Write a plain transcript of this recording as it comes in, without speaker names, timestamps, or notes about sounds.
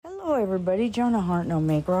everybody. Jonah Hart, No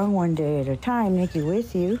Make Wrong, one day at a time. Nikki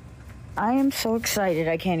with you. I am so excited.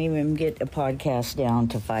 I can't even get a podcast down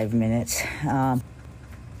to 5 minutes.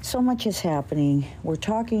 So much is happening. We're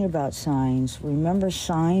talking about signs. Remember,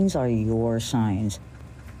 signs are your signs.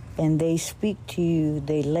 And they speak to you.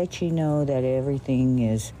 They let you know that everything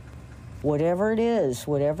is, whatever it is,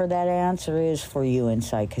 whatever that answer is for you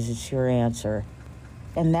inside, because it's your answer.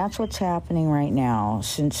 And that's what's happening right now.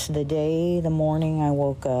 Since the morning I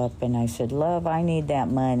woke up and I said, love, I need that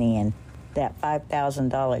money. And that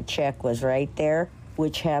 $5,000 check was right there,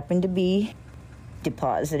 which happened to be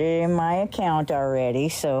deposited in my account already.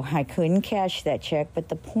 So I couldn't cash that check. But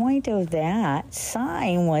the point of that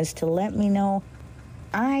sign was to let me know,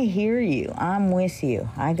 I hear you. I'm with you.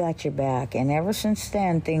 I got your back. And ever since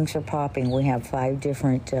then, things are popping. We have 5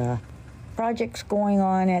 different projects going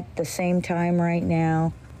on at the same time right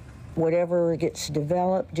now. Whatever gets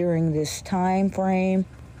developed during this time frame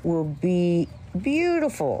will be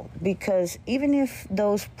beautiful, because even if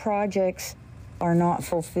those projects are not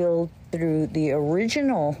fulfilled through the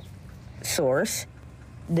original source,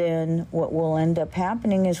 then what will end up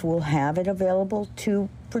happening is we'll have it available to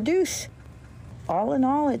produce. All in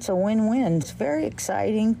all, it's a win-win. It's very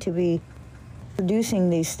exciting to be producing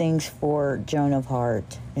these things for Joan of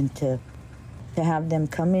Heart and to have them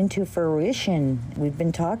come into fruition. We've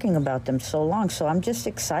been talking about them so long, so I'm just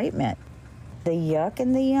excitement. The yuck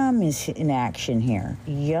and the yum is in action here.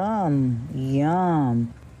 Yum,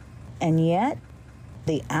 yum. And yet,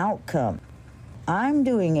 the outcome. I'm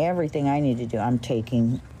doing everything I need to do. I'm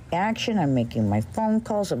taking action. I'm making my phone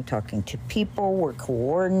calls. I'm talking to people. We're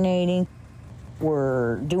coordinating.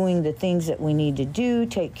 We're doing the things that we need to do,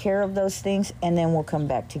 take care of those things, and then we'll come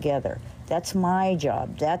back together. That's my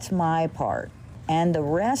job. That's my part. And the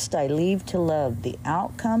rest I leave to love. The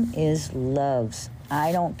outcome is love's.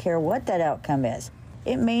 I don't care what that outcome is.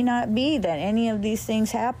 It may not be that any of these things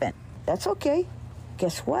happen. That's okay.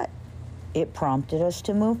 Guess what? It prompted us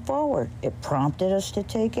to move forward. It prompted us to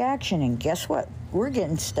take action. And guess what? We're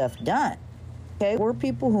getting stuff done. Okay? We're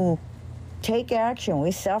people who take action.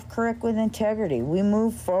 We self-correct with integrity. We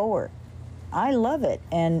move forward. I love it.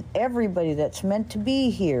 And everybody that's meant to be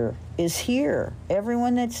here is here.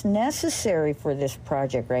 Everyone that's necessary for this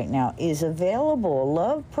project right now is available.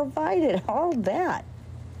 Love provided, all that.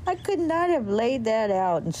 I could not have laid that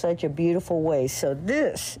out in such a beautiful way. So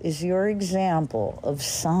this is your example of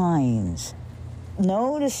signs.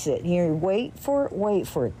 Notice it. You wait for it, wait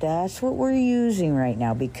for it. That's what we're using right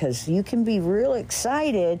now, because you can be real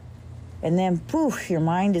excited and then, poof, your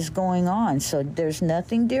mind is going on. So there's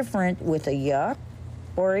nothing different with a yuck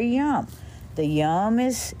or a yum. The yum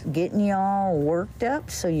is getting you all worked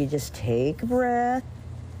up, so you just take a breath,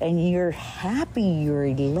 and you're happy, you're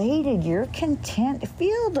elated, you're content.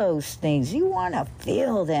 Feel those things. You want to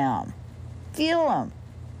feel them. Feel them.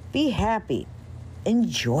 Be happy.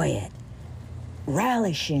 Enjoy it.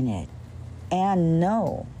 Relish in it. And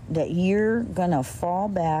know that you're going to fall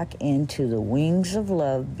back into the wings of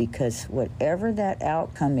love, because whatever that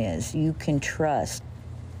outcome is, you can trust.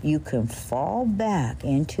 You can fall back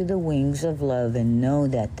into the wings of love and know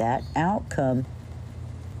that that outcome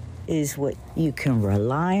is what you can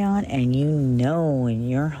rely on, and you know in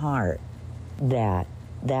your heart that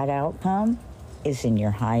that outcome is in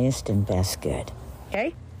your highest and best good.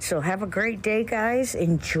 Okay? So have a great day, guys.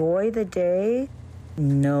 Enjoy the day.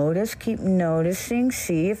 Notice, keep noticing,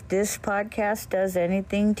 see if this podcast does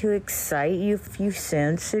anything to excite you, if you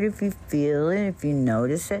sense it, if you feel it, if you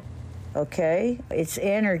notice it. Okay? It's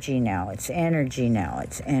energy now. It's energy now.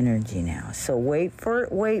 It's energy now. So wait for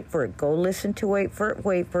it, wait for it. Go listen to wait for it,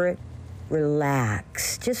 wait for it.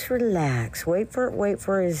 Relax. Just relax. Wait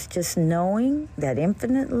for it is just knowing that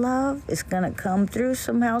infinite love is going to come through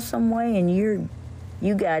somehow, some way, and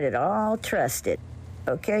you got it all trusted.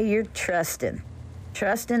 Okay? You're trusting.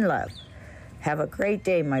 Trust and love. Have a great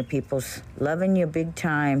day, my peoples. Loving you big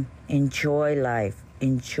time. Enjoy life.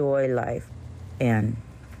 Enjoy life. And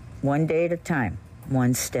one day at a time.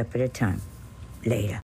 One step at a time. Later.